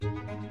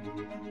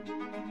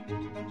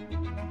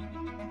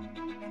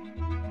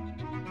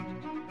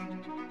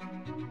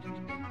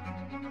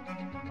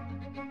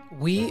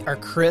We are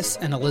Chris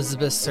and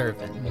Elizabeth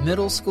Servin,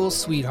 middle school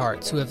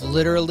sweethearts who have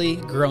literally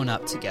grown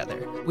up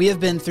together. We have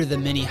been through the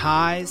many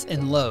highs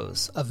and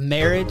lows of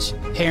marriage,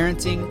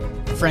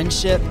 parenting,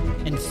 friendship,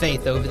 and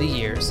faith over the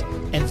years.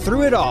 And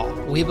through it all,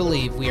 we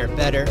believe we are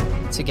better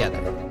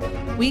together.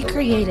 We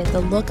created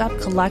the Look Up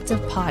Collective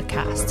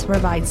podcast to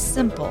provide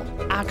simple,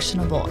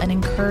 actionable, and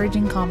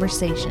encouraging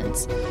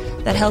conversations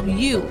that help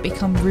you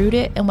become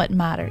rooted in what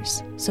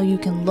matters so you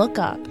can look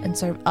up and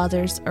serve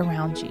others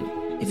around you.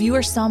 If you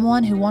are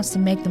someone who wants to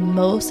make the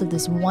most of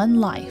this one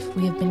life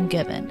we have been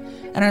given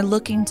and are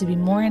looking to be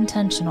more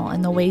intentional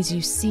in the ways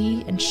you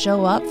see and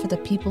show up for the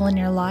people in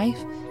your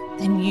life,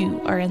 then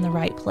you are in the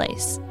right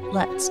place.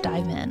 Let's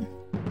dive in.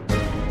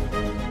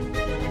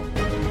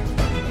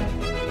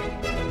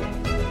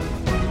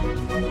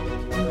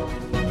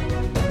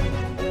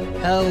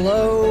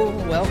 Hello,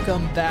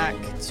 welcome back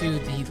to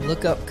the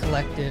Look Up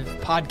Collective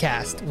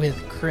podcast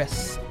with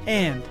Chris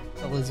and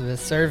Elizabeth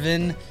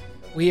Servin.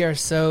 We are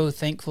so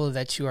thankful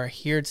that you are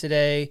here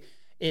today.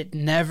 It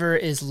never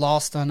is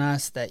lost on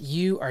us that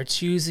you are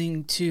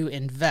choosing to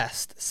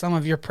invest some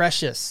of your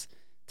precious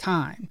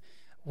time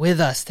with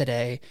us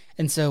today.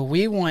 And so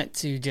we want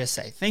to just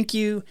say thank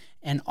you.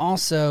 And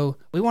also,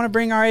 we want to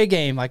bring our A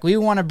game. Like, we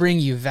want to bring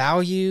you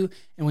value,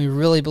 and we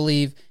really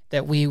believe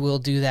that we will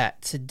do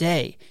that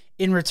today.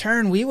 In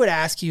return, we would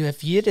ask you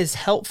if it is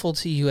helpful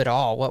to you at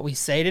all what we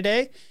say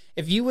today,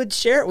 if you would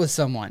share it with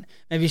someone.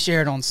 Maybe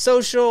share it on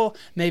social,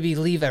 maybe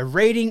leave a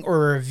rating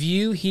or a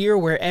review here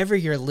wherever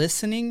you're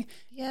listening.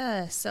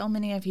 Yeah, so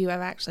many of you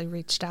have actually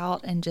reached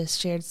out and just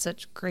shared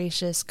such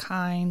gracious,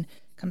 kind,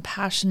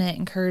 compassionate,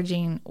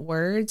 encouraging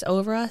words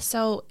over us.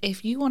 So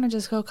if you want to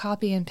just go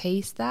copy and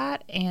paste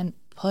that and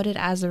put it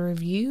as a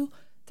review,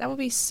 that would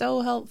be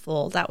so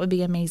helpful. That would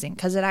be amazing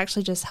because it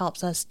actually just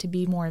helps us to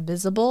be more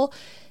visible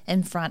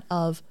in front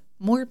of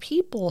more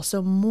people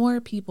so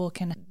more people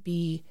can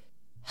be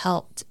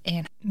helped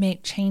and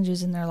make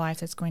changes in their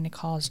life that's going to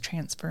cause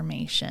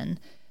transformation,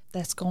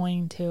 that's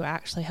going to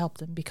actually help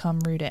them become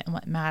rooted in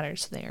what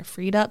matters. So they are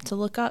freed up to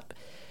look up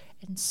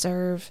and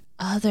serve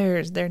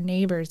others, their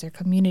neighbors, their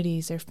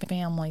communities, their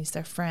families,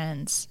 their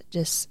friends.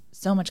 Just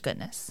so much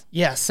goodness.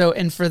 Yeah. So,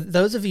 and for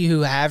those of you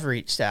who have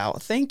reached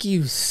out, thank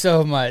you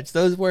so much.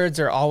 Those words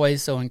are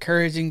always so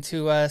encouraging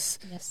to us.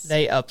 Yes.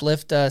 They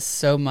uplift us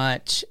so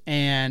much.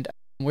 And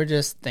we're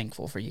just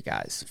thankful for you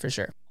guys, for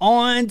sure.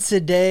 On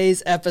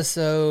today's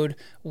episode,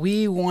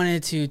 we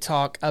wanted to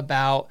talk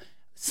about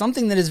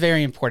something that is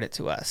very important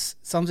to us,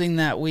 something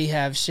that we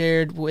have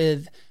shared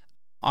with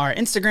our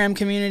Instagram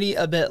community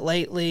a bit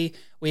lately.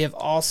 We have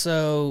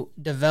also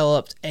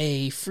developed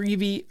a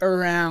freebie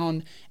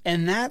around,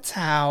 and that's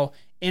how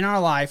in our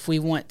life we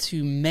want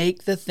to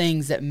make the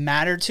things that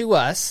matter to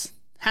us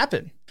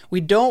happen.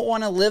 We don't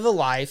want to live a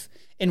life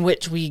in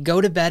which we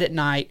go to bed at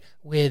night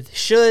with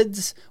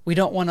shoulds. We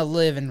don't want to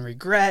live in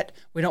regret.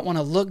 We don't want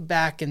to look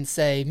back and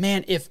say,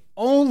 man, if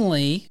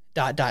only ...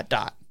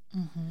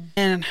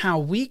 And how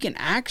we can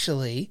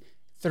actually,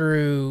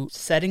 through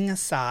setting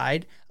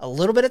aside a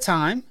little bit of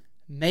time,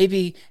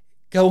 maybe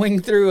going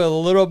through a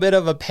little bit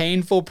of a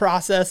painful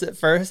process at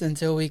first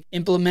until we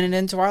implement it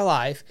into our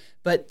life,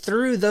 but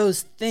through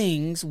those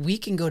things, we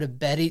can go to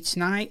bed each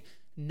night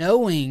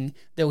knowing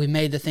that we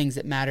made the things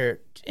that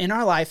matter in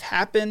our life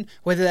happen,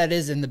 whether that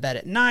is in the bed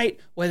at night,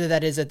 whether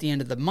that is at the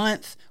end of the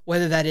month,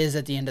 whether that is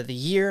at the end of the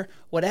year,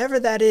 whatever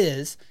that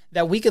is,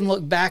 that we can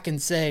look back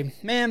and say,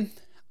 man,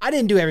 I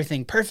didn't do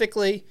everything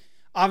perfectly,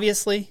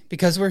 obviously,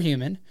 because we're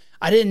human.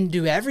 I didn't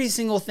do every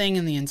single thing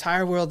in the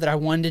entire world that I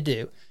wanted to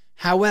do.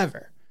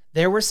 However,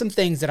 there were some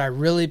things that I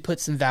really put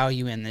some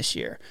value in this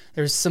year.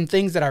 There's some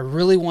things that I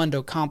really wanted to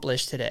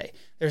accomplish today.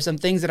 There's some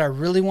things that I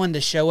really wanted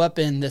to show up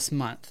in this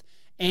month.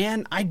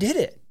 And I did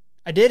it.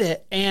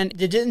 And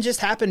it didn't just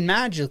happen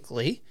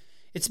magically.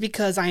 It's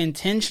because I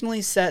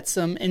intentionally set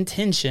some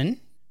intention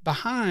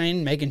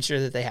behind making sure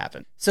that they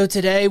happen. So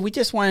today we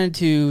just wanted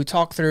to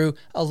talk through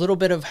a little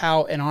bit of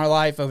how in our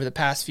life over the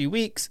past few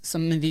weeks,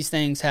 some of these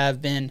things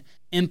have been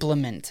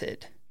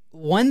implemented.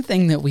 One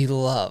thing that we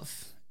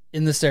love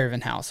in the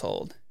Servin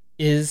household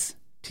is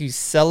to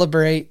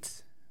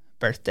celebrate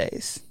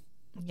birthdays.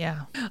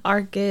 Yeah.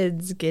 Our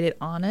kids get it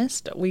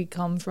honest. We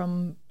come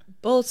from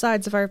both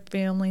sides of our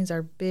families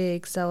are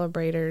big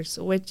celebrators,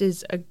 which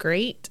is a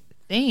great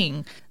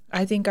thing.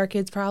 I think our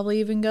kids probably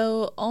even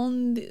go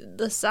on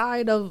the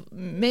side of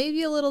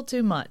maybe a little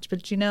too much,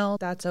 but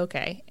that's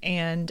okay.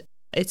 And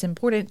it's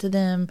important to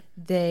them.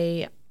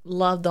 They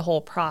love the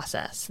whole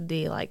process,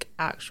 the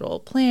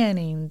actual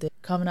planning, the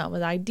coming up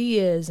with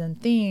ideas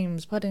and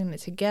themes, putting it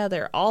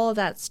together. All of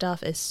that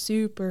stuff is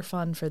super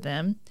fun for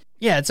them.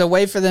 Yeah, it's a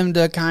way for them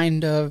to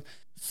kind of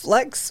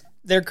flex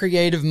their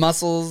creative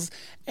muscles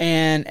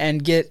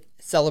and get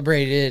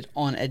celebrated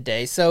on a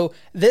day. So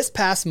this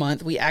past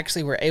month, we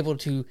actually were able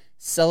to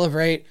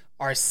celebrate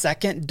our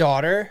second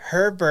daughter,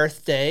 her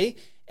birthday,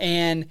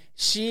 and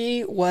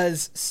she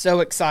was so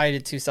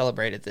excited to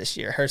celebrate it this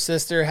year. Her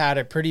sister had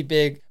a pretty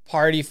big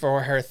party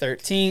for her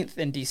 13th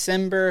in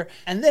December,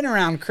 and then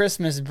around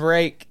Christmas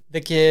break,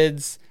 the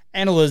kids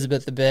and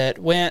Elizabeth a bit,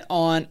 went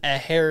on a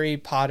Harry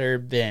Potter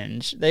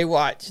binge. They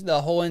watched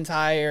the whole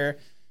entire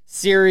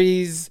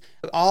series,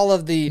 all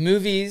of the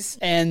movies,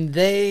 and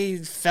they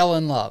fell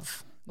in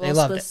love. They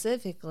loved it.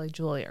 Specifically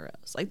Julia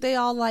Rose. Like, they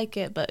all like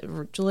it,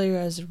 but Julia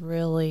Rose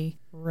really,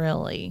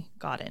 really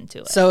got into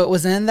it. So it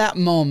was in that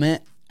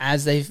moment,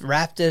 as they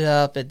wrapped it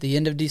up at the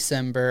end of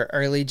December,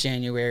 early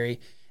January,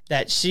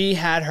 that she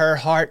had her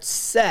heart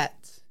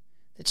set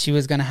that she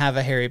was going to have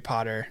a Harry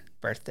Potter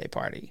birthday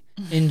party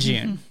in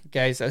June.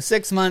 Okay, so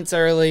 6 months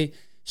early.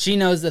 She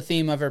knows the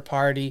theme of her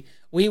party.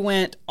 We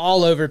went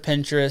all over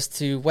Pinterest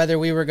to whether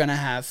we were going to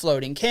have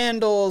floating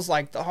candles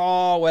like the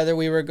hall, whether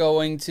we were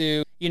going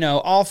to,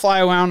 all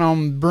fly around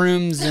on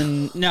brooms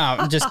and no,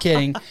 I'm just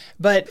kidding.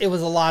 But it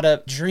was a lot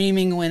of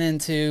dreaming went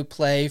into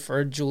play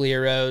for Julia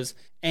Rose,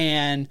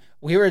 and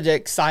we were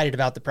excited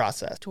about the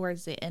process.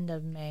 Towards the end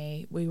of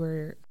May,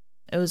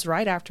 it was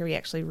right after we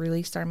actually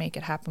released our Make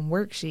It Happen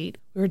worksheet.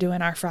 We were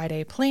doing our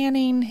Friday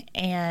planning,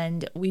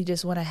 and we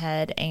just went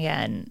ahead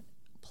and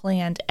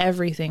planned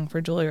everything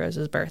for Julia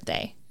Rose's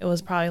birthday. It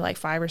was probably like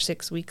 5 or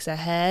 6 weeks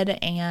ahead,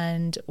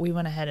 and we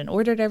went ahead and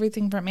ordered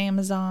everything from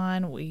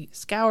Amazon. We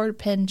scoured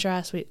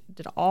Pinterest. We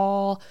did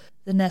all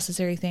the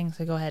necessary things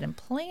to go ahead and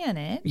plan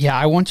it. Yeah,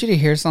 I want you to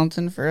hear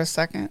something for a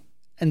second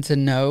and to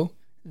know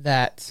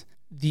that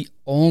the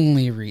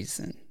only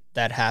reason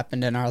that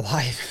happened in our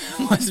life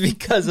was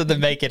because of the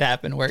Make It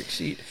Happen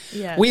worksheet.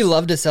 Yes. We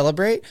love to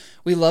celebrate.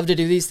 We love to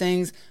do these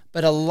things,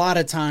 but a lot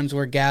of times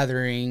we're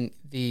gathering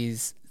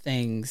these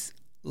things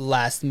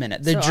last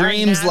minute. The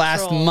dreams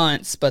last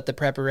months, but the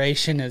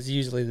preparation is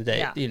usually the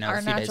day, our a few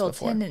days natural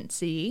before.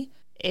 tendency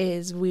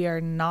is we are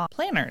not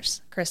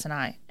planners, Chris and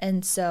I.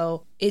 And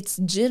so it's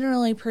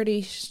generally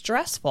pretty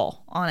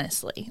stressful,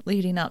 honestly,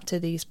 leading up to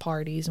these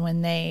parties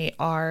when they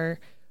are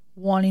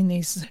wanting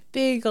these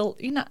big,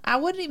 I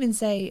wouldn't even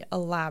say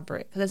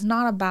elaborate, because it's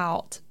not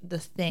about the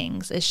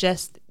things. It's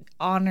just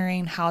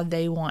honoring how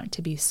they want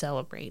to be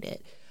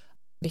celebrated.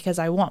 Because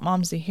I want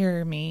moms to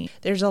hear me.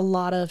 There's a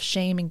lot of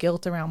shame and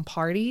guilt around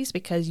parties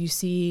because you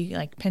see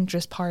like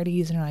Pinterest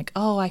parties and you're like,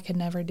 oh, I could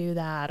never do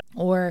that.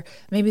 Or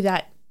maybe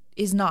that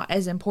is not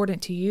as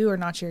important to you or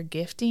not your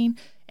gifting.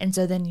 And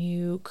so then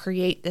you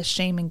create this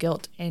shame and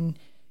guilt in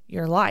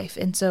your life.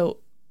 And so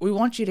we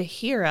want you to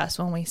hear us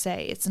when we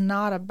say it's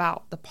not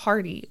about the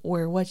party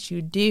or what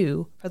you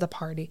do for the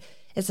party.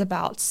 It's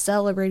about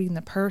celebrating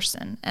the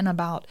person and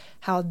about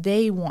how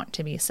they want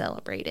to be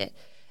celebrated.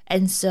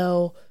 And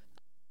so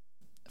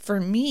for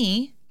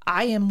me,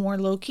 I am more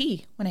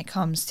low-key when it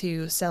comes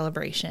to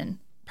celebration,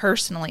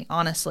 personally,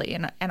 honestly.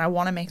 And I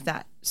want to make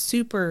that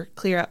super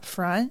clear up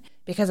front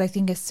because I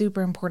think it's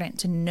super important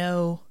to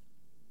know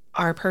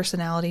our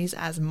personalities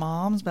as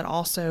moms, but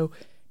also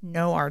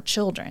know our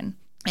children.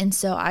 And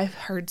so I've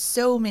heard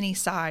so many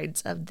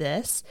sides of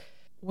this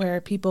where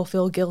people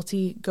feel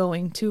guilty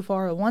going too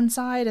far on one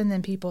side and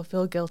then people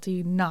feel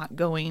guilty not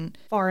going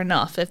far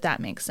enough, if that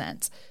makes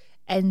sense.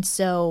 And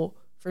so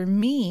for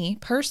me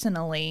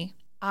personally,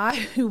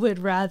 I would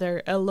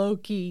rather a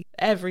low-key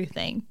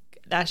everything.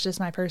 That's just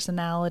my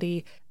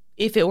personality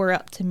if it were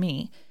up to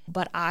me.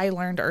 But I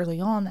learned early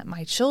on that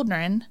my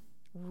children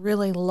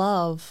really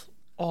love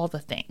all the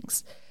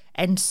things.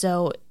 And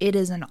so it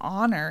is an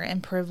honor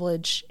and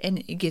privilege, and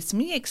it gets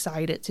me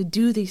excited to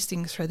do these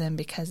things for them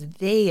because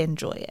they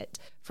enjoy it.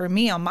 For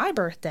me, on my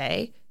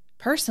birthday,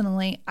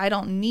 personally, I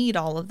don't need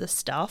all of this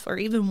stuff or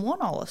even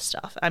want all this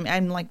stuff.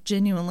 I'm like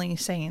genuinely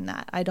saying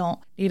that. I don't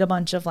need a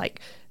bunch of like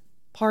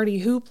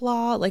party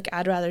hoopla. Like,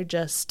 I'd rather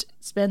just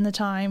spend the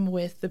time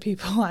with the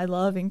people I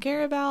love and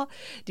care about,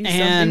 do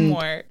something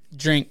more.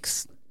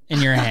 Drinks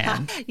in your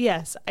hand.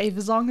 Yes.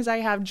 As long as I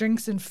have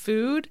drinks and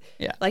food,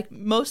 yeah, like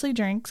mostly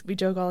drinks. We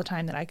joke all the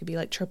time that I could be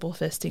like triple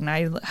fisting.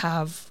 I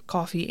have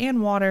coffee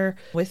and water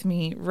with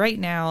me right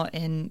now.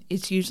 And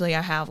it's usually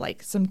I have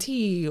like some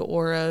tea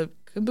or a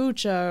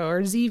kombucha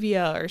or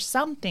Zevia or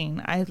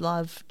something. I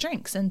love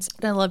drinks and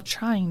I love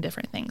trying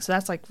different things. So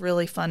that's like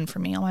really fun for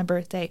me on my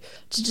birthday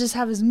to just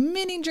have as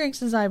many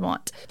drinks as I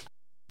want.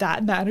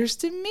 That matters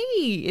to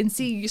me. And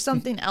see,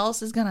 something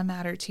else is going to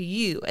matter to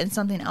you and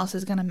something else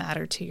is going to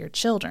matter to your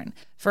children.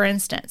 For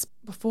instance,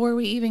 before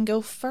we even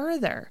go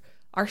further,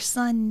 our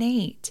son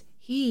Nate,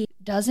 he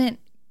doesn't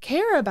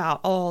care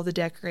about all the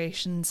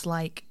decorations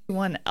like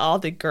all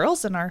the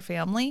girls in our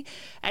family.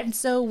 And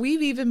so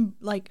we've even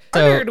like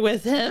partnered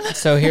with him.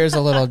 So here's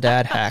a little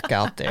dad hack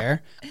out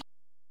there.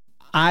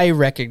 I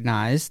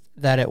recognized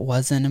that it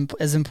wasn't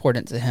as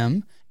important to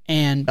him.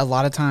 And a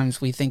lot of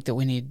times we think that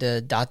we need to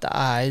dot the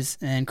I's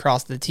and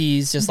cross the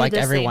T's just like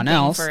everyone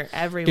else. For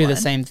everyone. Do the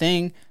same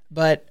thing.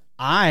 But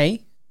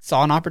I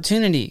saw an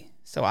opportunity.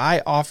 So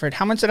I offered,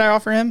 how much did I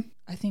offer him?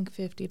 I think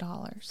 $50.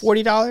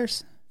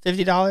 $40?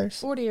 $50?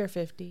 40 or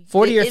 50.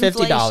 40 or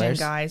 $50.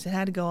 Guys, it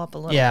had to go up a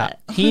little bit. Yeah,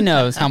 he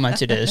knows how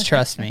much it is,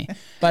 trust me.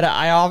 But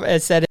I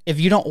said, if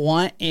you don't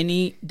want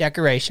any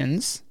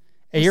decorations,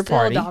 at your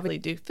party. Still obviously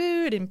do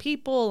food and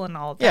people and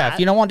all that. Yeah, if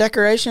you don't want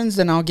decorations,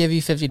 then I'll give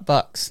you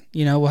 $50.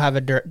 We'll have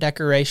a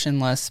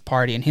decorationless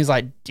party. And he's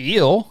like,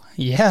 deal?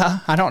 Yeah,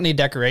 I don't need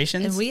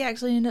decorations. And we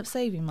actually end up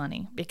saving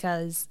money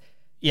because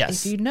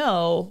yes,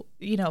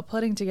 if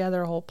putting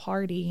together a whole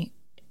party,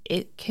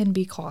 it can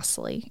be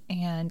costly.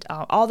 And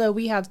although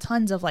we have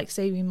tons of like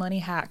saving money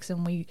hacks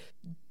and we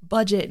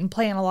budget and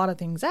plan a lot of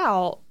things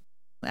out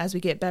as we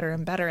get better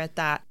and better at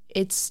that,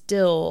 it's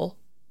still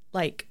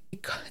like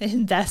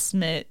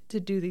investment to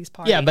do these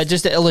parties. Yeah, but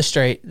just to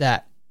illustrate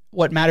that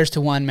what matters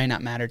to one may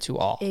not matter to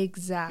all.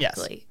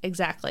 Exactly. Yes.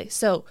 Exactly.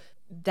 So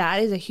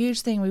that is a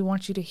huge thing we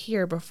want you to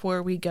hear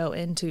before we go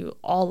into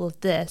all of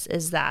this,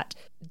 is that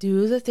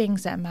do the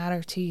things that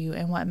matter to you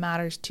and what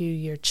matters to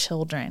your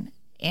children.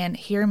 And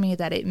hear me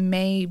that it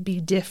may be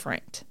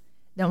different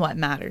than what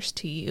matters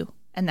to you,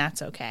 and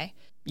that's okay.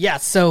 Yeah,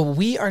 so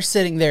we are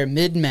sitting there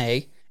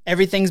mid-May.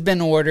 Everything's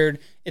been ordered.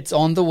 It's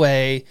on the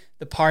way.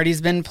 The party's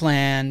been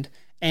planned,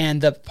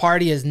 and the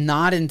party is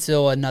not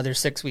until another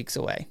 6 weeks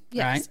away,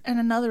 yes. Right? And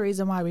another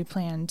reason why we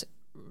planned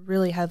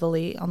really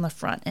heavily on the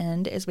front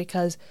end is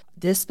because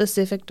this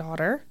specific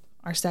daughter,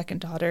 our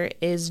second daughter,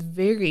 is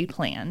very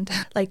planned.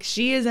 Like,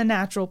 she is a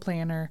natural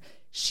planner.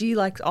 She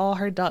likes all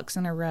her ducks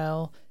in a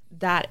row.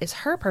 That is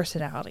her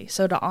personality.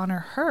 So to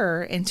honor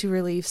her and to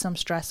relieve some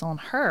stress on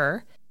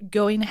her,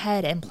 going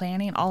ahead and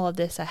planning all of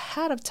this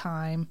ahead of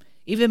time,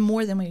 even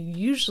more than we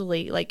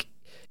usually, like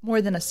more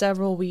than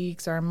several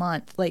weeks or a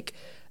month, like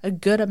a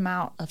good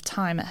amount of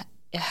time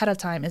ahead of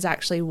time is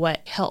actually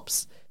what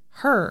helps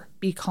her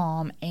be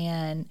calm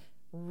and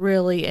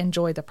really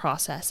enjoy the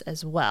process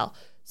as well.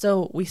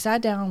 So we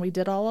sat down, we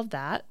did all of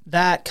that.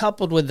 That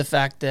coupled with the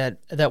fact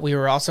that we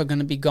were also going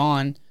to be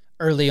gone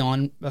early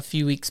on, a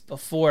few weeks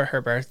before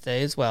her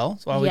birthday as well.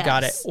 That's why we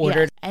got it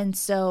ordered. Yes. And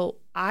so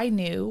I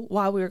knew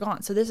while we were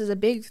gone. So this is a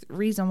big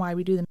reason why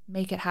we do the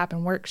Make It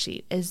Happen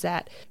worksheet, is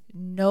that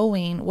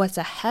knowing what's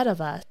ahead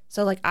of us.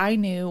 So like I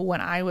knew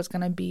when I was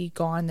going to be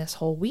gone this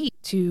whole week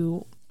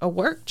to a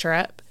work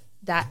trip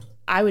that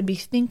I would be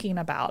thinking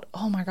about,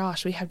 oh my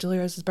gosh, we have Julie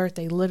Rose's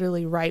birthday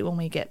literally right when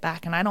we get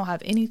back and I don't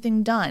have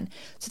anything done.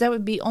 So that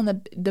would be on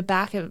the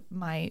back of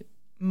my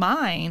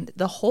mind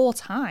the whole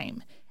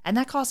time. And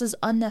that causes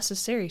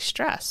unnecessary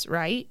stress,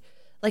 right?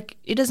 Like,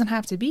 it doesn't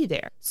have to be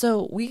there.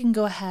 So we can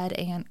go ahead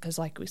and, because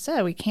like we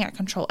said, we can't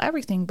control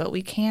everything, but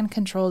we can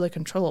control the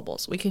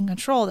controllables. We can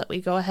control that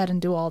we go ahead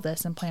and do all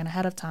this and plan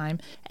ahead of time.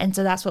 And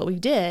so that's what we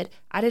did.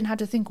 I didn't have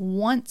to think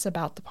once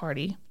about the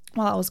party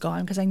while I was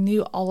gone because I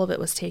knew all of it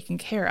was taken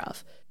care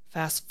of.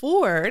 Fast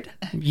forward.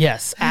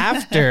 Yes,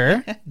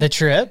 after the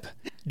trip,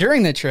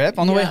 during the trip,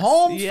 on the way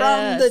home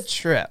from the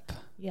trip.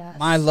 Yes.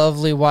 My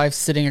lovely wife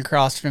sitting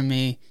across from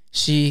me,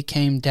 she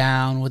came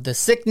down with the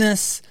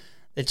sickness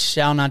that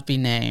shall not be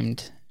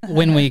named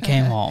when we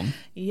came home.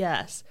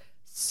 Yes.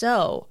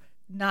 So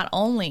not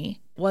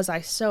only was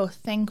I so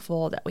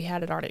thankful that we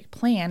had it already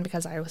planned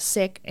because I was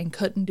sick and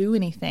couldn't do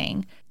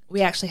anything,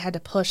 we actually had to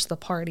push the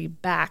party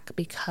back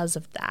because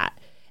of that.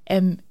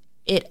 And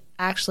it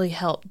actually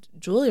helped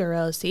Julia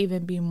Rose to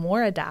even be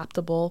more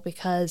adaptable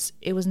because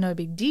it was no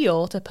big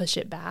deal to push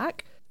it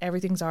back.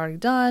 Everything's already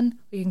done.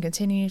 We can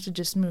continue to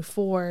just move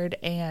forward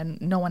and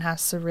no one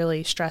has to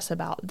really stress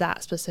about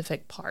that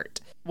specific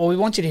part. What we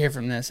want you to hear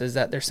from this is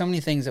that there's so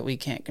many things that we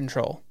can't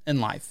control in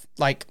life.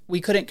 Like,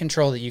 we couldn't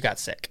control that you got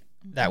sick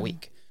that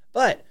week.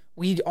 But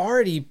we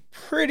already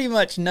pretty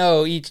much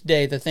know each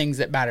day the things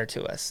that matter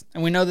to us.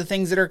 And we know the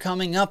things that are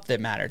coming up that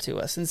matter to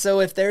us. And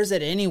so if there's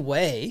at any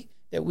way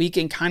that we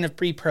can kind of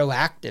be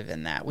proactive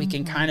in that, we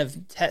can kind of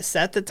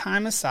set the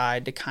time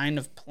aside to kind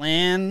of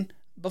plan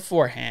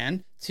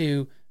beforehand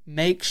to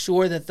make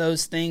sure that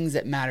those things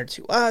that matter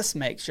to us,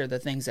 make sure the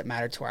things that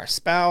matter to our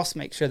spouse,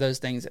 make sure those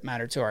things that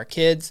matter to our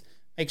kids,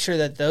 make sure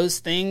that those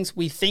things,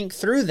 we think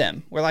through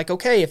them. We're like,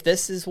 okay, if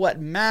this is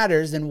what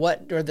matters, then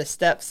what are the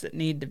steps that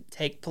need to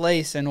take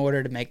place in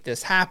order to make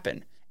this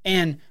happen?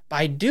 And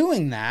by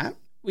doing that,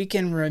 we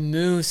can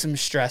remove some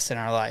stress in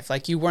our life.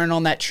 Like, you weren't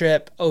on that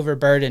trip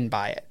overburdened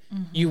by it.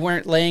 You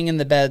weren't laying in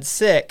the bed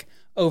sick,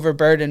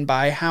 overburdened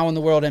by how in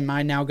the world am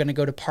I now going to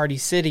go to Party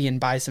City and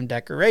buy some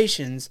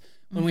decorations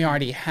when we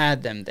already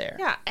had them there.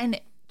 Yeah,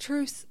 and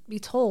truth be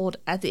told,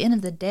 at the end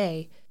of the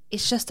day,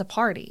 it's just a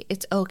party.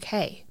 It's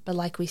okay. But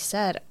like we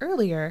said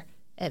earlier,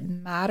 it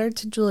mattered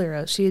to Julia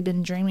Rose. She had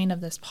been dreaming of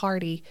this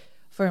party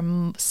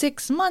for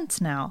 6 months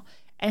now.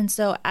 And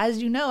so,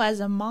 as you know, as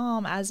a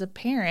mom, as a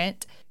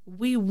parent,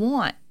 we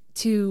want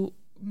to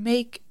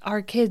make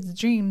our kids'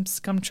 dreams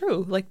come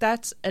true. Like,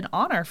 that's an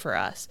honor for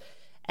us.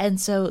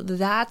 And so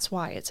that's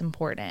why it's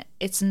important.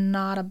 It's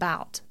not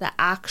about the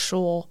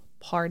actual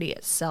party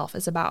itself.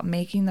 It's about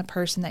making the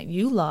person that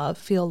you love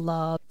feel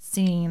loved,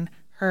 seen,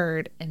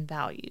 heard, and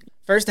valued.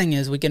 First thing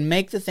is, we can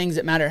make the things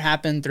that matter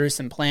happen through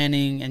some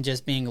planning and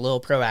just being a little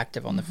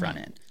proactive on the front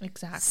end.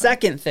 Exactly.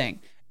 Second thing,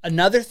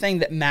 another thing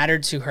that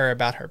mattered to her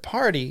about her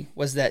party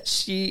was that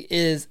she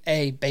is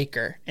a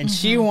baker, and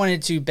she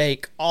wanted to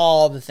bake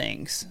all the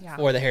things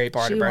for the Harry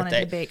Potter birthday. She wanted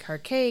to bake her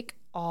cake,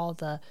 all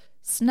the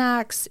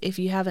snacks. If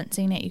you haven't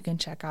seen it, you can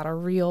check out a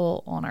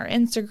reel on our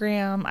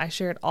Instagram. I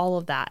shared all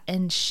of that.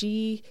 And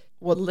she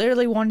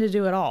literally wanted to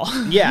do it all.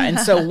 Yeah, and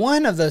so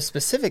one of those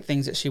specific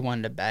things that she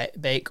wanted to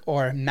bake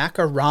are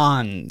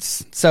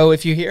macarons. So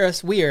if you hear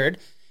us weird,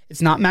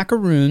 it's not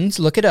macaroons.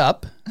 Look it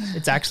up.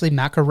 It's actually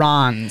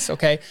macarons,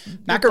 okay?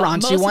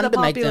 Macarons, she wanted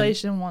to make them. Most of the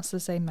population wants to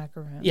say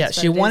macarons. Yeah,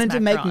 she wanted to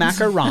make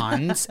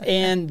macarons,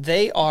 and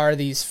they are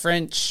these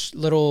French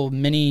little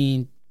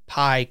mini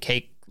pie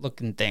cake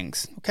looking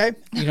things, okay?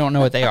 You don't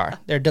know what they are.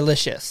 They're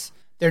delicious.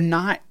 They're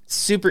not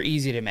super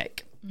easy to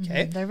make.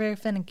 Okay. They're very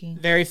finicky.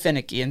 Very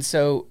finicky. And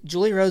so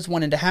Julie Rose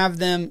wanted to have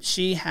them.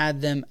 She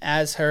had them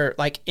as her,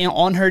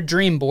 on her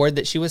dream board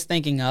that she was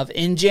thinking of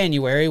in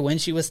January when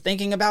she was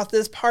thinking about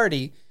this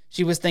party.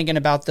 She was thinking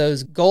about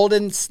those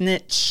golden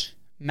snitch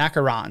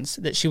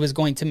macarons that she was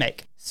going to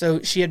make.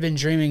 So she had been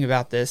dreaming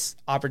about this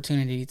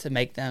opportunity to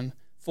make them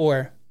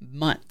for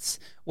months.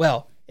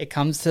 Well, it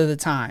comes to the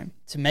time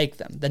to make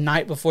them the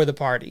night before the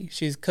party.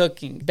 She's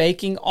cooking,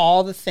 baking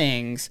all the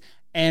things.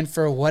 And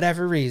for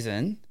whatever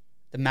reason,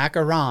 the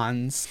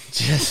macarons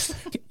just,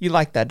 you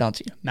like that, don't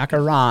you?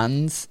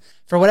 Macarons.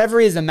 For whatever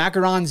reason,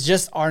 macarons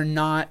just are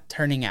not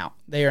turning out.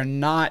 They are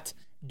not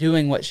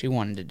doing what she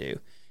wanted to do.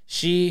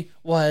 She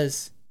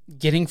was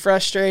getting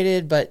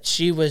frustrated, but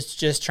she was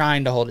just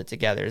trying to hold it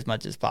together as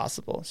much as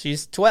possible.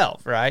 She's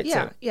 12, right?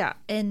 Yeah.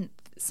 And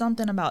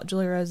something about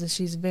Julie Rose is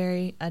she's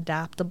very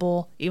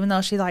adaptable. Even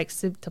though she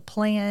likes to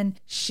plan,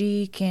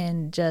 she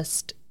can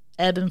just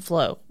ebb and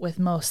flow with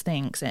most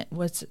things. And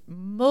with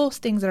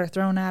most things that are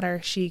thrown at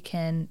her, she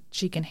can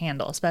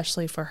handle,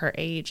 especially for her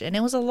age. And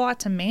it was a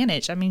lot to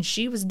manage. I mean,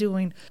 she was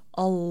doing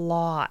a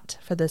lot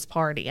for this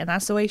party, and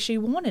that's the way she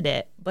wanted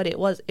it. But it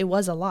was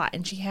a lot,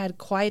 and she had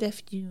quite a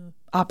few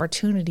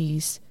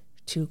opportunities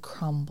to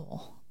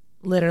crumble,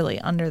 literally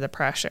under the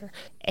pressure.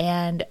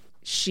 And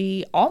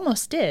she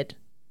almost did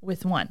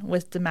with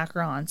the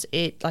macarons.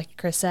 It, like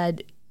Chris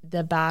said,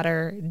 the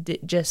batter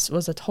just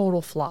was a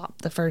total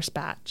flop, the first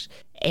batch.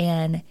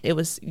 And it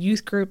was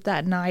youth group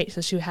that night,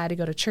 so she had to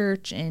go to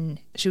church, and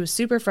she was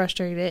super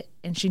frustrated,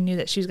 and she knew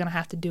that she was going to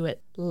have to do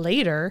it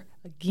later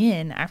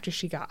again after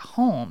she got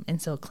home,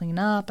 and so clean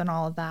up and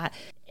all of that.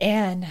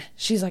 And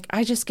she's like,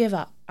 I just give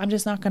up. I'm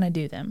just not going to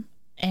do them.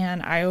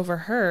 And I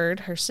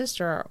overheard her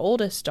sister, our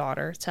oldest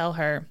daughter, tell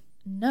her,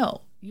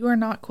 no, you are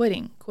not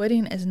quitting.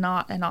 Quitting is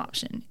not an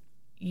option.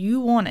 You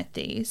wanted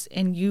these,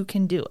 and you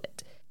can do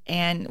it.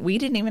 And we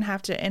didn't even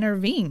have to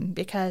intervene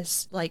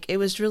because, it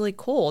was really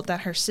cool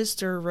that her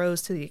sister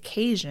rose to the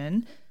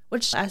occasion,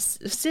 which as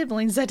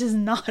siblings, that does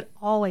not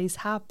always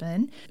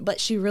happen. But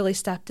she really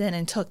stepped in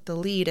and took the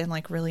lead and,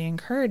 really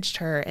encouraged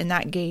her. And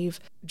that gave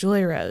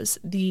Julie Rose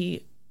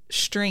the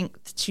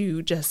strength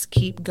to just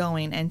keep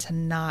going and to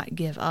not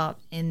give up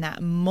in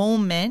that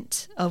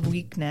moment of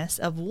weakness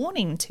of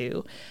wanting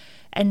to.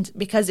 And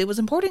because it was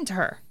important to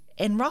her.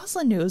 And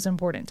Rosalind knew it was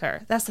important to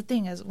her. That's the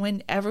thing, is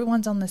when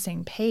everyone's on the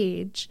same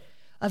page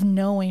of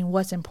knowing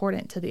what's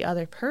important to the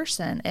other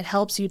person, it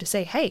helps you to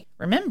say, hey,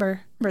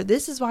 remember,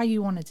 this is why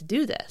you wanted to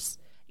do this.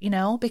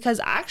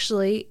 Because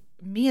actually,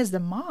 me as the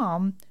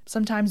mom,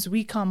 sometimes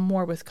we come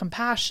more with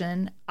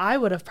compassion. I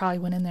would have probably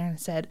went in there and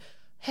said,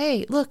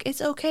 hey, look,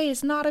 it's okay.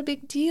 It's not a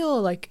big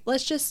deal.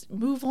 Let's just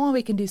move on.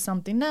 We can do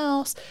something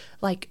else.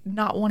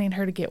 Not wanting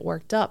her to get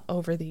worked up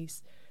over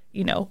these,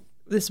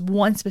 this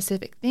one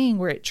specific thing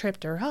where it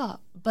tripped her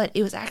up. But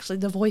it was actually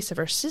the voice of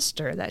her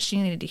sister that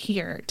she needed to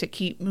hear to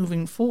keep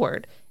moving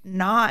forward,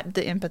 not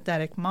the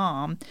empathetic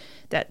mom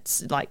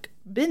that's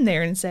been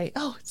there and say,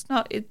 oh,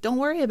 don't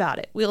worry about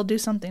it. We'll do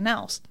something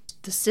else.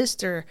 The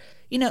sister,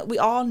 we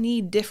all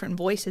need different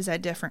voices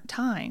at different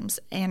times.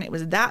 And it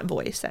was that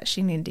voice that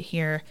she needed to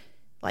hear,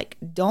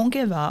 don't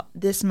give up.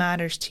 This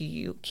matters to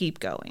you. Keep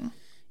going.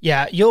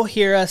 Yeah, you'll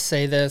hear us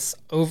say this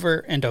over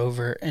and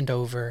over and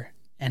over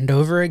and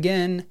over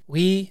again.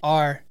 We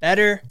are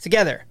better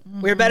together.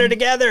 Mm-hmm. We're better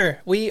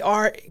together. We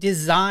are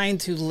designed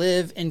to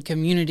live in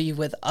community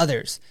with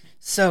others.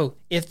 So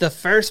if the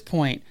first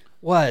point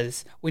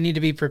was we need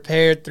to be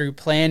prepared through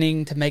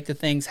planning to make the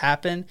things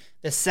happen,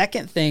 the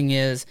second thing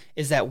is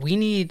that we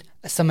need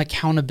some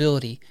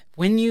accountability.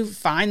 When you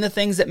find the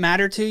things that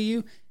matter to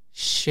you,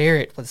 share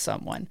it with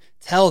someone.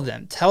 Tell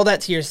them. Tell that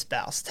to your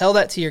spouse. Tell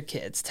that to your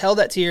kids. Tell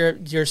that to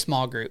your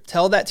small group.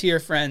 Tell that to your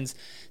friends.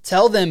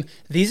 Tell them,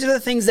 these are the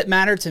things that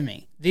matter to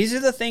me. These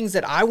are the things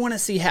that I want to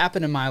see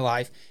happen in my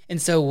life.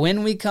 And so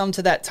when we come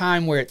to that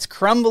time where it's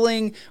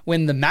crumbling,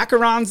 when the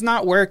macaron's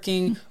not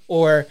working,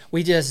 or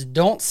we just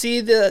don't see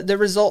the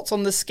results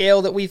on the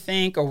scale that we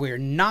think, or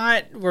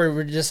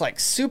we're just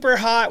super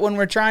hot when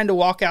we're trying to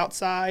walk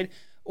outside,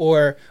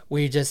 or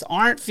we just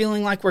aren't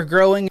feeling like we're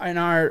growing in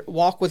our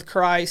walk with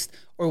Christ,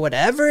 or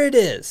whatever it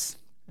is,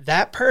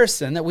 that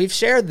person that we've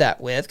shared that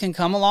with can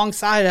come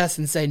alongside us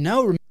and say,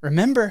 no,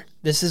 remember,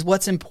 this is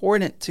what's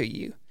important to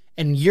you.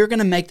 And you're going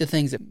to make the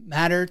things that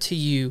matter to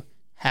you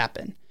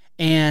happen.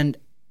 And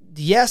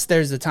yes,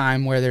 there's a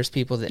time where there's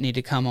people that need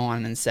to come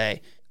on and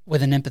say,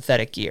 with an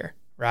empathetic ear,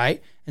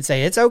 right? And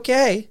say, it's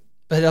okay.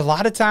 But a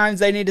lot of times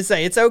they need to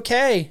say, it's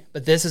okay,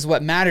 but this is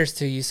what matters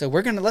to you. So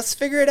let's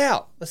figure it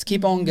out. Let's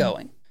keep on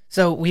going.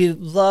 So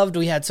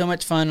we had so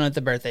much fun at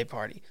the birthday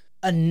party.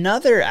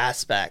 Another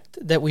aspect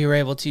that we were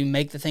able to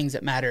make the things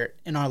that matter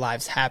in our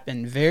lives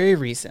happen very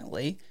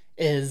recently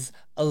is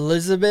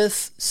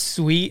Elizabeth's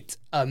sweet,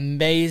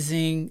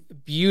 amazing,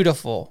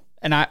 beautiful.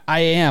 And I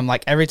am,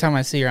 like, every time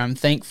I see her, I'm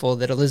thankful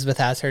that Elizabeth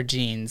has her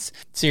genes.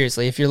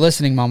 Seriously, if you're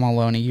listening, Mama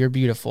Loney, you're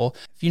beautiful.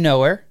 If you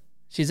know her,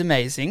 she's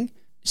amazing.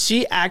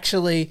 She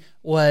actually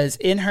was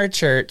in her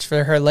church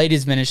for her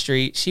ladies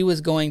ministry. She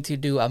was going to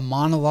do a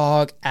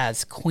monologue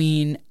as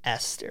Queen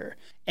Esther.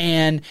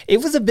 And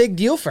it was a big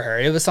deal for her.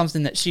 It was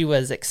something that she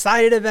was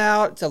excited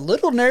about, a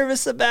little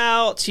nervous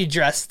about. She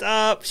dressed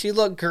up. She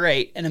looked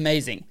great and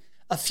amazing.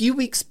 A few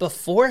weeks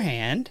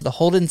beforehand, the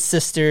Holden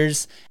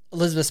sisters,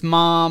 Elizabeth's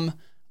mom,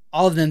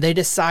 all of them, they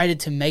decided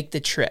to make the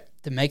trip,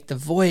 to make the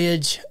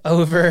voyage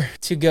over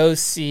to go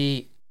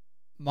see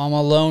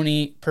Mama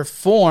Loney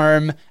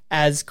perform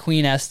as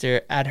Queen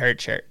Esther at her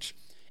church.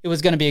 It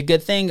was going to be a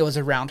good thing. It was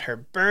around her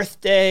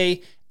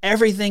birthday.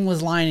 Everything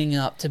was lining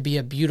up to be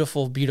a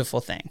beautiful,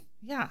 beautiful thing.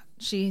 Yeah,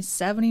 she's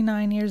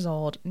 79 years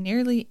old,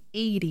 nearly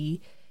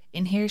 80,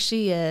 and here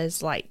she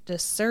is, like,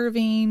 just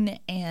serving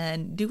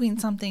and doing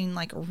something,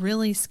 like,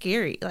 really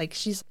scary. Like,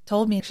 she's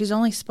told me she's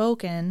only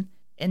spoken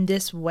in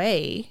this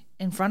way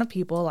in front of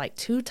people, like,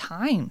 2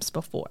 times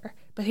before.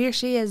 But here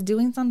she is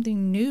doing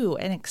something new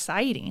and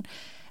exciting.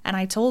 And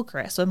I told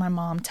Chris, when my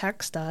mom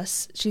texted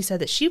us, she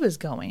said that she was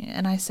going.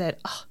 And I said,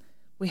 oh,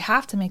 we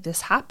have to make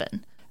this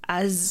happen.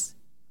 As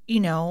you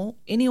know,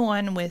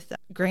 anyone with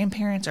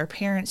grandparents or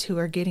parents who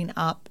are getting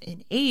up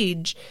in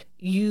age,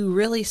 you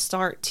really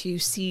start to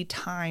see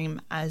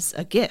time as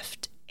a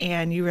gift.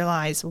 And you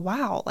realize,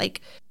 wow,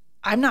 like,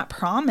 I'm not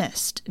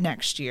promised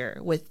next year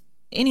with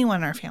anyone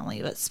in our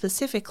family, but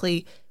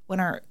specifically when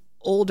our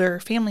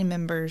older family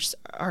members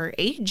are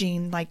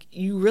aging, like,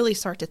 you really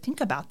start to think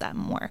about that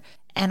more.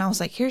 And I was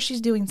like, here she's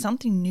doing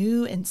something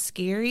new and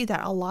scary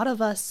that a lot of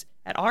us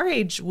at our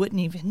age wouldn't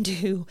even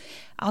do.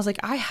 I was like,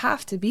 I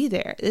have to be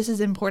there. This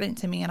is important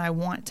to me and I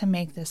want to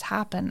make this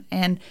happen.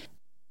 And,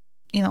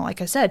 you know,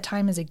 like I said,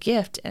 time is a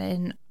gift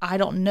and I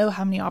don't know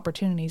how many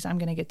opportunities I'm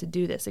going to get to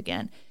do this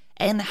again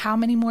and how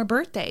many more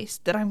birthdays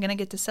that I'm going to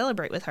get to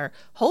celebrate with her.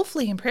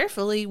 Hopefully and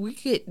prayerfully we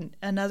get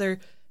another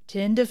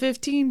 10 to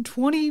 15,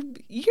 20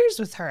 years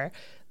with her.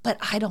 But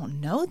I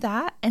don't know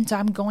that. And so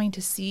I'm going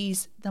to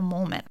seize the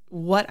moment,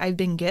 what I've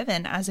been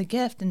given as a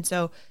gift. And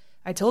so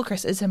I told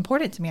Chris, it's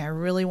important to me. I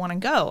really want to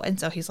go. And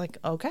so he's like,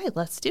 okay,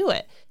 let's do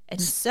it.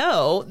 And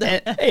so,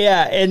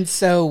 and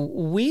so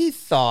we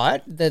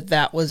thought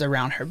that was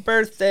around her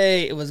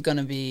birthday. It was going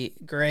to be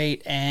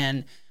great.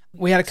 And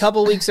we had a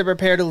couple weeks to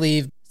prepare to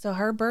leave. So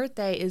her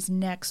birthday is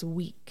next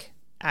week,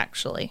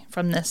 actually,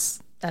 from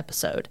this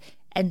episode.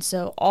 And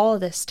so all of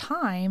this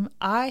time,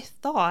 I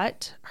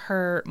thought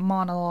her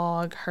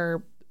monologue,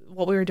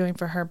 what we were doing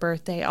for her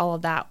birthday, all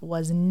of that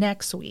was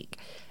next week.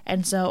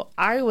 And so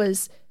I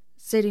was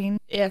sitting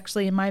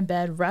actually in my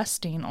bed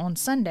resting on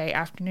Sunday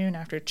afternoon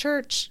after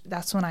church.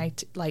 That's when I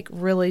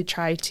really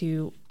try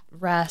to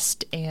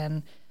rest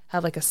and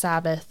have like a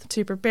Sabbath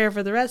to prepare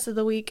for the rest of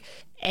the week.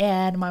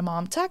 And my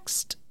mom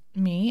texted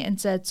me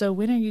and said, so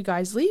when are you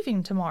guys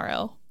leaving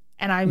tomorrow?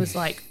 And I was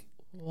like,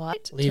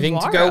 what? Leaving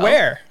tomorrow? To go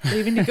where?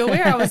 Leaving to go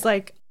where? I was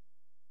like,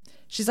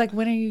 she's like,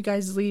 when are you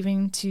guys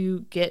leaving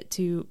to get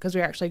to, because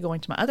we're actually going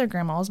to my other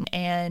grandma's.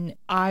 And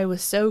I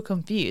was so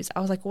confused.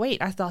 I was like,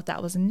 wait, I thought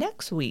that was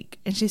next week.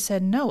 And she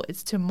said, no,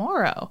 it's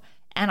tomorrow.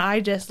 And I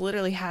just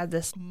literally had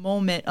this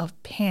moment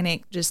of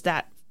panic, just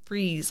that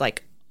freeze,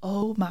 like,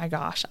 oh my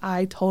gosh,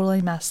 I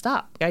totally messed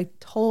up. I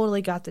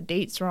totally got the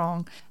dates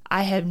wrong.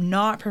 I have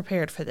not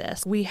prepared for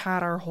this. We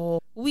had our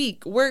whole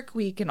work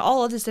week, and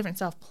all of this different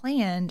stuff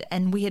planned,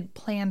 and we had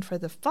planned for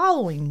the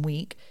following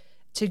week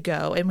to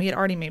go, and we had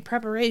already made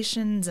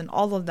preparations and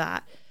all of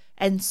that.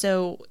 And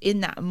so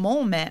in that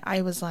moment,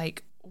 I was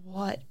like,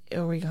 what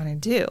are we going to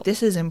do?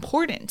 This is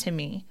important to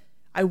me.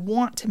 I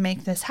want to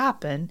make this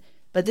happen,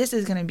 but this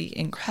is going to be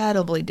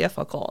incredibly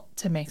difficult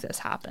to make this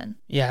happen.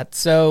 Yeah.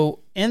 So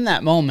in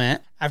that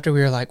moment, after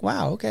we were like,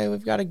 wow, okay,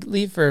 we've got to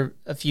leave for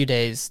a few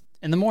days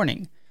in the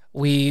morning,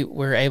 we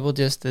were able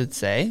just to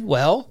say,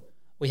 well,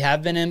 we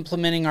have been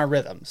implementing our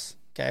rhythms.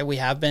 Okay, we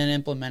have been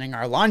implementing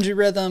our laundry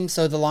rhythm,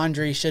 so the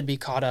laundry should be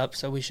caught up,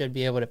 so we should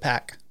be able to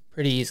pack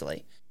pretty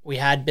easily. We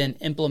had been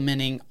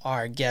implementing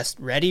our guest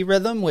ready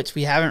rhythm, which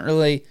we haven't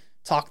really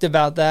talked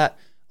about that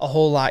a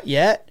whole lot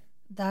yet.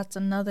 That's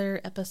another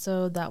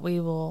episode that we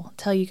will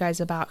tell you guys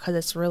about because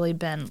it's really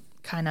been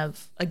kind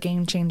of a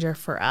game changer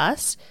for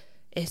us.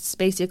 It's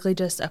basically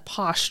just a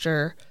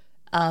posture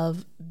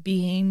of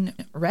being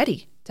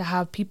ready to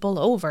have people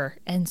over,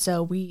 and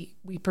so we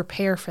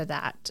prepare for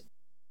that.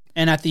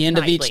 And at the end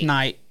of each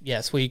night,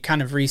 yes, we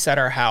kind of reset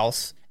our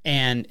house.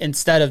 And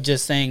instead of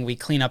just saying we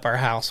clean up our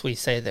house, we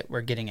say that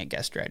we're getting a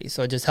guest ready.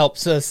 So it just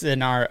helps us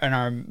in our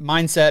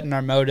mindset and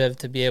our motive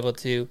to be able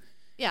to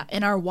Yeah,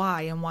 and our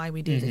why and why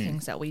we do the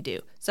things that we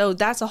do. So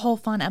that's a whole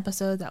fun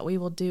episode that we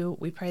will do.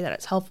 We pray that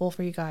it's helpful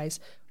for you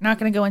guys. We're not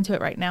going to go into it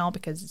right now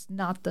because it's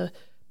not the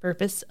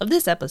purpose of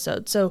this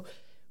episode. So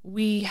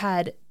we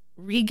had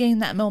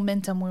regained that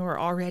momentum. We were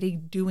already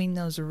doing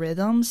those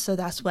rhythms. So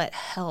that's what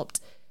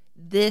helped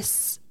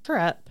this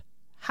trip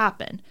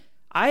happen.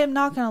 I am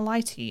not going to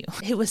lie to you.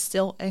 It was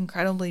still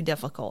incredibly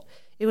difficult.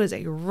 It was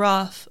a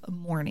rough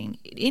morning.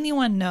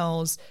 Anyone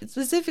knows,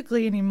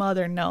 specifically any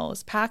mother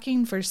knows,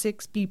 packing for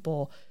 6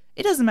 people,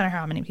 it doesn't matter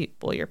how many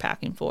people you're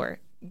packing for.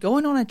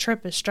 Going on a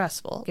trip is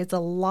stressful. It's a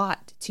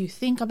lot to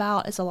think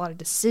about. It's a lot of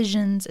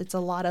decisions. It's a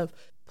lot of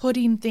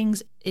putting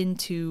things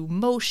into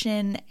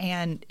motion,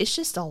 and it's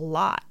just a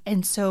lot.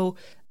 And so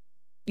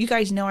you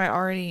guys know I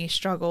already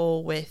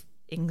struggle with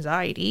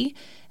anxiety,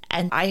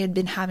 and I had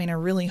been having a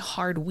really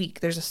hard week.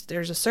 There's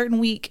a certain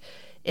week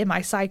in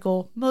my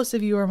cycle, most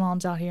of you are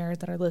moms out here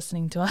that are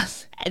listening to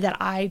us, that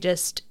I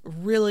just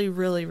really,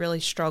 really, really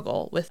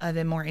struggle with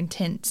a more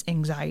intense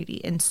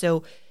anxiety. And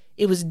so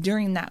it was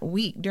during that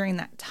week, during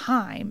that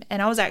time,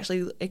 and I was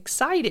actually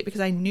excited because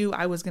I knew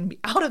I was going to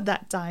be out of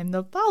that time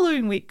the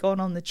following week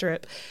going on the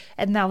trip,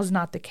 and that was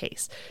not the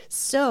case.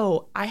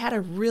 So I had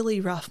a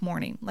really rough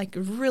morning,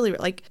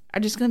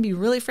 I'm just going to be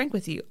really frank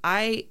with you.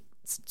 I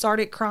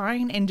started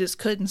crying and just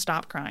couldn't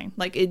stop crying.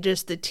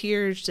 The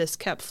tears just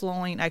kept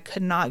flowing. I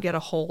could not get a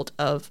hold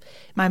of,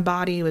 my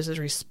body was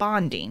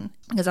responding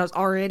because I was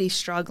already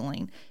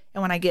struggling.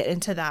 And when I get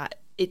into that,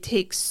 it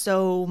takes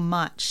so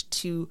much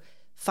to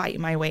fight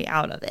my way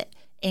out of it.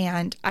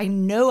 And I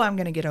know I'm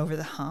going to get over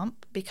the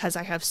hump because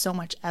I have so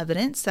much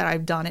evidence that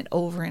I've done it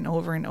over and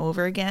over and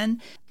over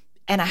again.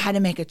 And I had to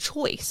make a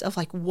choice of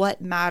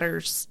what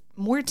matters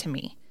more to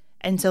me.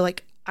 And so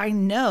I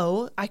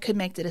know I could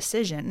make the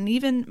decision. And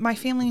even my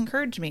family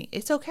encouraged me.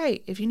 It's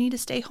okay. If you need to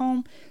stay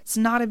home, it's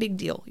not a big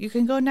deal. You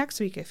can go next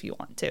week if you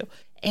want to.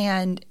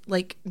 And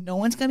no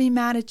one's going to be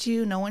mad at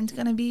you. No one's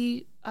going to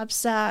be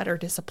upset or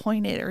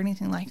disappointed or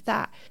anything like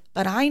that.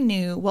 But I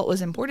knew what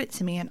was important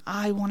to me, and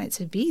I wanted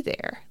to be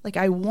there.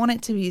 I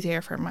wanted to be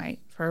there for my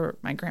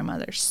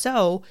grandmother.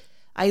 So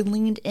I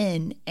leaned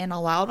in and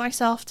allowed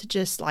myself to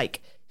just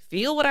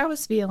feel what I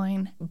was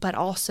feeling, but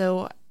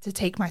also to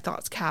take my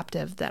thoughts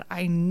captive, that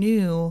I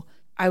knew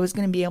I was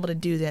going to be able to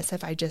do this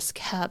if I just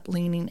kept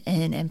leaning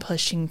in and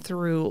pushing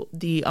through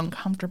the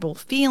uncomfortable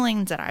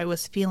feelings that I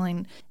was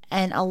feeling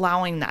and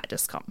allowing that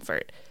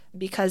discomfort,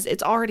 because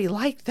it's already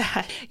like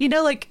that.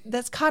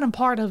 That's kind of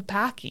part of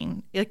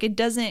packing. It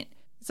doesn't,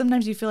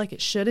 sometimes you feel like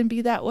it shouldn't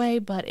be that way,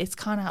 but it's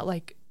kind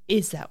of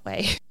is that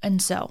way.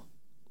 And so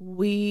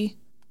we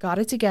got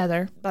it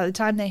together. By the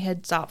time they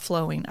had stopped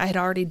flowing, I had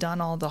already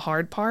done all the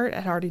hard part.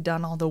 I had already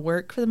done all the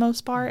work for the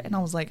most part. And I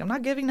was I'm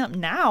not giving up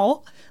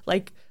now.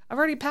 I've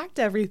already packed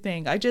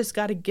everything. I just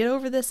got to get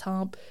over this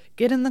hump,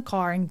 get in the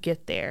car and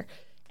get there.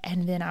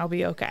 And then I'll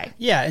be okay.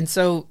 Yeah. And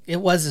so it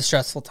was a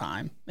stressful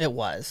time. It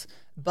was.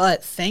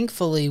 But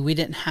thankfully, we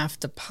didn't have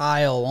to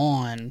pile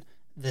on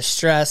the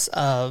stress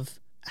of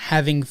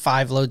having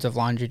 5 loads of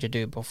laundry to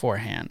do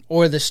beforehand,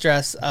 or the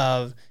stress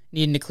of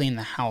needing to clean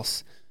the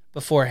house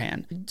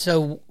beforehand.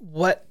 So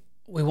what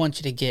we want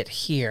you to get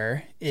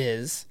here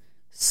is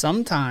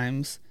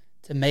sometimes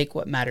to make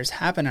what matters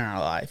happen in our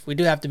life, we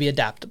do have to be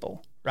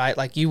adaptable, right?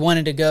 You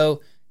wanted to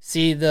go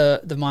see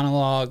the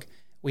monologue.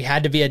 We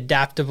had to be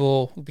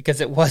adaptable because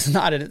it was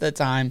not at the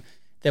time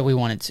that we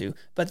wanted to.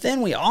 But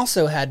then we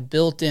also had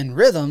built-in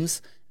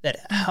rhythms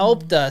that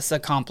helped us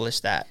accomplish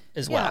that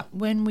as well.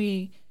 When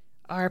we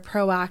are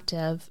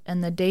proactive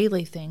and the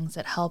daily things,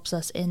 that helps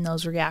us in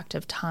those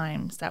reactive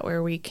times, that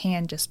where we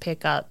can just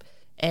pick up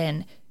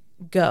and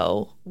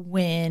go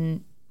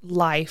when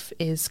life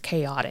is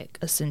chaotic,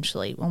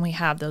 essentially, when we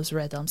have those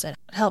rhythms. It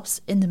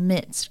helps in the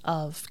midst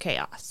of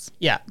chaos.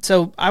 Yeah.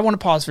 So I want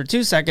to pause for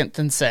 2 seconds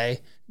and say,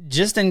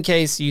 just in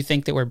case you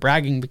think that we're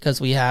bragging because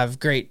we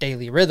have great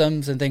daily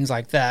rhythms and things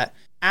like that,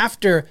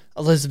 after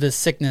Elizabeth's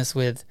sickness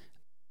with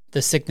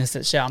the sickness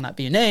that shall not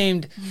be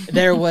named,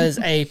 there was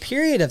a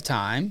period of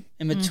time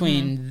in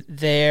between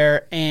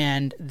there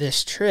and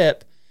this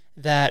trip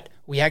that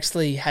we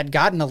actually had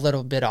gotten a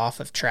little bit off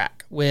of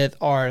track with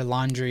our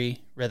laundry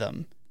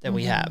rhythm that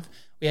we have.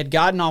 We had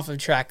gotten off of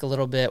track a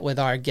little bit with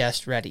our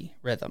guest ready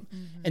rhythm.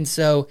 And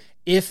so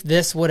if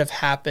this would have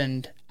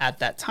happened at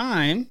that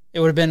time, it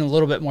would have been a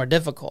little bit more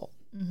difficult.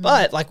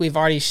 But like we've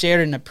already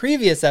shared in a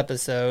previous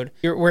episode,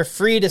 we're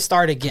free to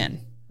start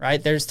again,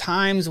 right? There's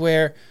times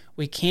where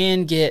we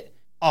can get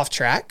off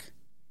track.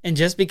 And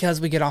just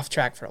because we get off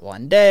track for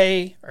 1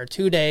 day or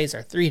 2 days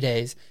or 3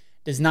 days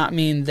does not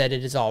mean that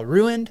it is all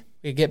ruined.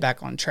 We get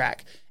back on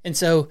track. And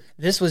so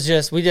this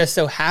was we just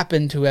so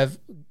happened to have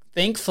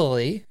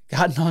thankfully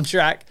gotten on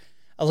track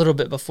a little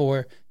bit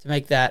before to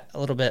make that a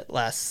little bit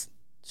less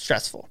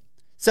stressful.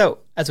 So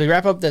as we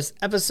wrap up this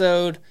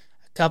episode,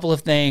 a couple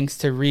of things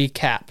to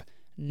recap.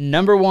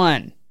 Number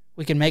 1,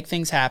 we can make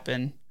things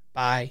happen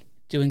by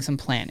doing some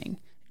planning,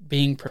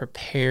 being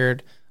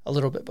prepared a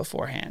little bit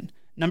beforehand.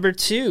 Number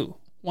 2,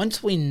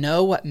 once we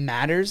know what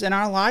matters in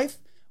our life,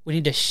 we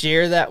need to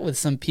share that with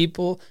some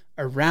people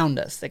around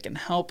us that can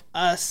help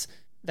us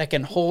that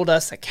can hold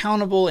us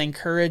accountable,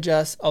 encourage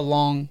us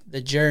along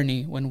the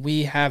journey when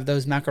we have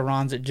those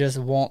macarons that just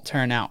won't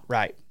turn out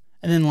right.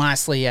 And then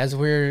lastly, as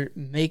we're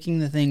making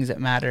the things that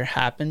matter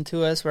happen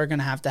to us, we're going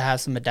to have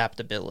some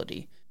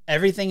adaptability.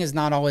 Everything is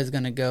not always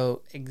going to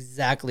go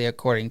exactly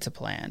according to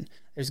plan.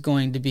 There's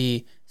going to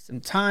be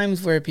some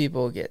times where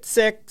people get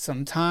sick,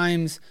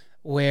 sometimes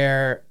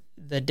where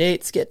the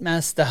dates get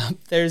messed up.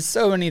 There's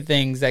so many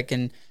things that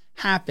can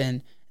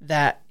happen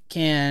that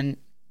can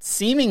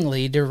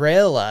seemingly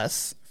derail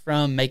us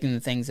from making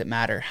the things that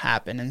matter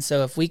happen. And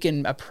so if we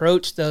can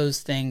approach those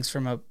things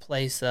from a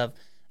place of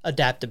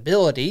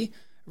adaptability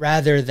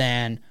rather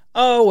than,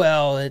 oh,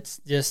 well, it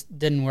just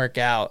didn't work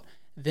out,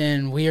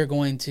 then we are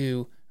going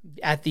to,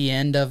 at the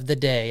end of the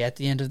day, at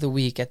the end of the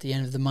week, at the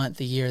end of the month,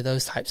 the year,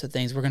 those types of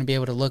things, we're going to be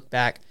able to look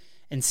back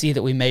and see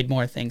that we made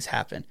more things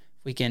happen.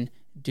 We can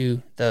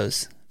do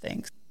those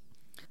things.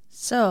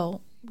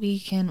 So we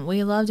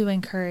love to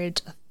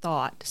encourage a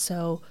thought.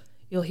 So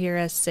you'll hear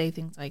us say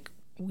things like,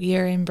 we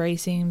are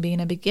embracing being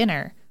a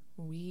beginner.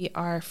 We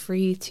are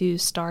free to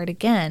start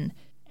again.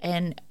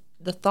 And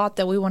the thought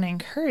that we want to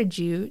encourage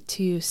you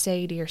to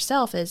say to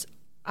yourself is,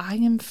 I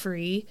am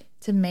free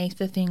to make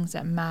the things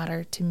that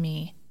matter to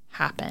me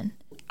happen.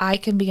 I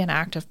can be an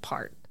active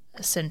part,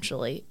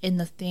 essentially, in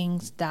the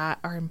things that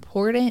are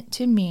important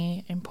to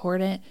me,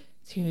 important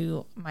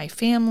to my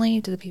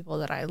family, to the people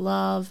that I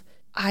love.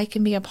 I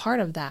can be a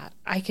part of that.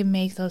 I can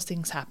make those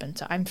things happen.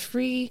 So I'm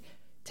free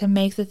to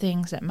make the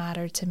things that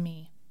matter to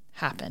me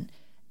happen.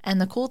 And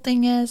the cool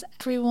thing is,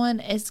 everyone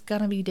is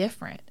going to be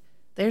different.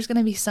 There's going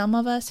to be some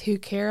of us who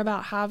care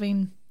about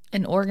having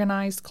an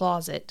organized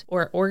closet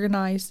or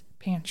organized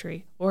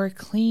pantry or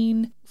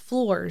clean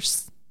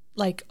floors,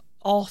 like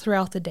all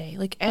throughout the day.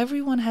 Like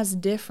everyone has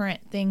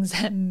different things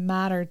that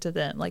matter to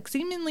them, like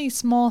seemingly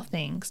small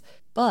things.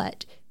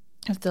 But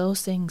if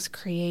those things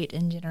create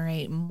and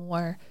generate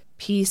more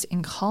peace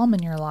and calm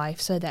in your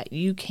life so that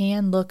you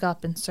can look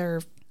up and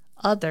serve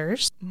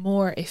others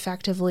more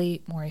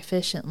effectively, more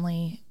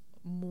efficiently,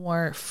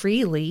 more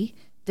freely,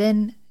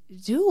 then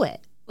do it.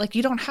 Like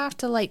you don't have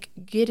to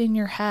get in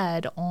your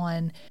head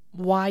on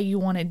why you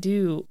want to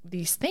do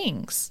these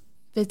things.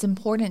 If it's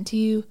important to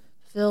you,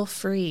 feel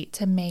free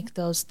to make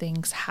those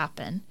things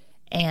happen.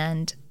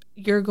 And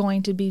you're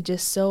going to be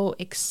just so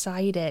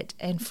excited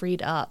and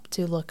freed up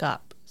to look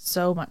up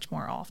so much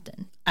more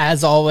often.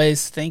 As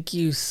always, thank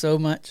you so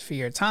much for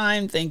your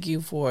time. Thank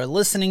you for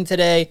listening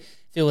today.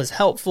 If it was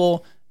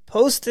helpful,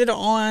 post it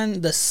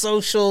on the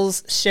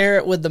socials, share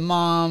it with the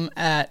mom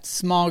at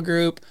small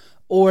group,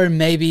 or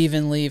maybe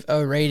even leave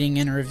a rating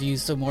and a review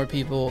so more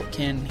people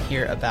can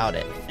hear about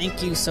it.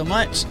 Thank you so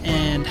much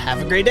and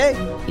have a great day.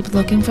 Keep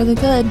looking for the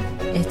good.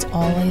 It's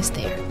always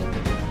there.